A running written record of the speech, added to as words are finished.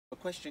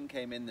question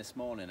came in this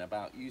morning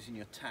about using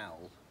your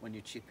towel when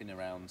you're chipping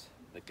around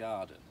the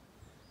garden,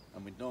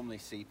 and we'd normally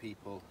see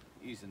people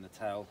using the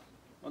towel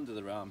under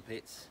their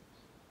armpits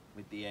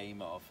with the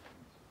aim of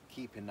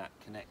keeping that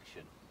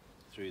connection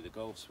through the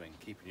golf swing,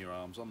 keeping your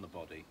arms on the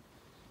body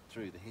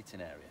through the hitting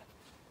area.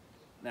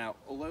 Now,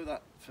 although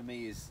that for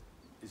me is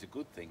a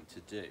good thing to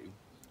do,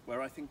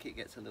 where I think it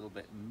gets a little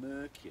bit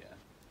murkier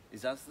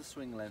is as the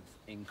swing length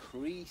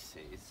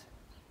increases,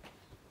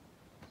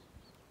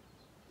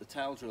 the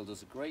towel drill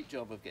does a great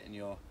job of getting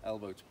your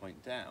elbow to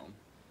point down,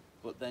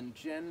 but then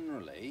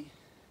generally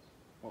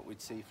what we'd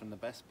see from the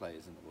best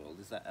players in the world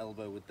is that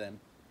elbow would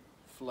then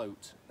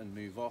float and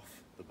move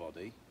off the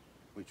body,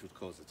 which would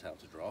cause the towel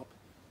to drop,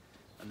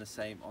 and the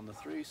same on the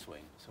through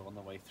swing. So on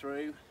the way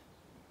through,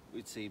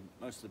 we'd see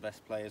most of the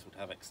best players would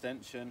have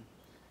extension,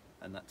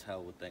 and that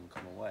towel would then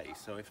come away.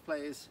 So if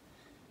players,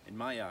 in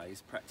my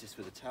eyes, practice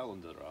with a towel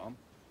under their arm,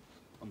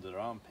 under their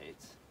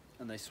armpits,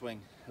 and they swing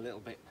a little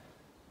bit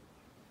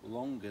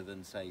longer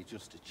than, say,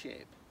 just a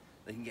chip,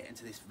 they can get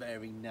into this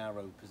very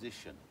narrow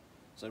position.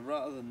 So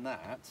rather than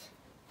that,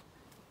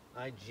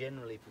 I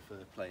generally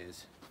prefer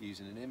players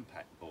using an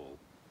impact ball,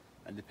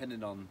 and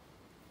depending on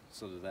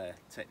sort of their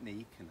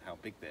technique and how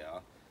big they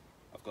are,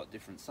 I've got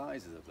different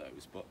sizes of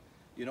those, but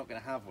you're not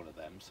going to have one of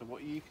them. So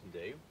what you can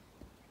do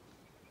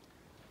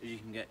is you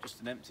can get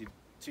just an empty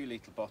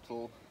 2-litre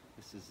bottle.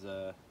 This is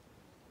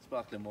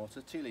sparkling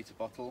water, 2-litre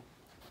bottle,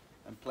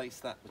 and place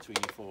that between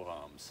your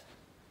forearms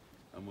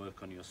and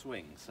work on your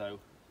swing. So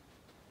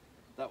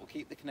that will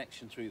keep the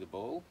connection through the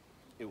ball.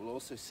 It will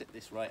also sit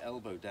this right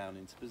elbow down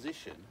into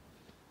position,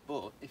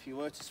 but if you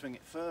were to swing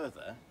it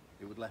further,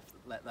 it would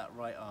let that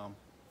right arm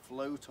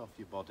float off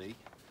your body,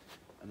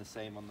 and the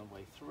same on the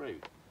way through.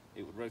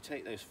 It would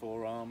rotate those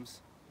forearms,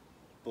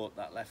 but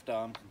that left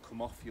arm can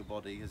come off your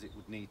body as it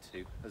would need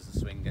to as the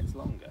swing gets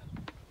longer.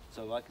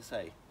 So like I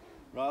say,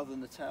 rather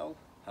than the towel,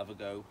 have a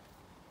go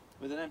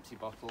with an empty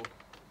bottle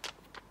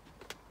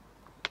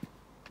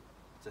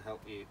to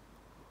help you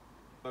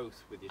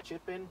both with your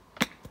chipping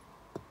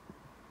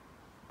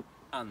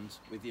and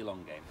with your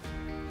long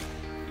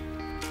game.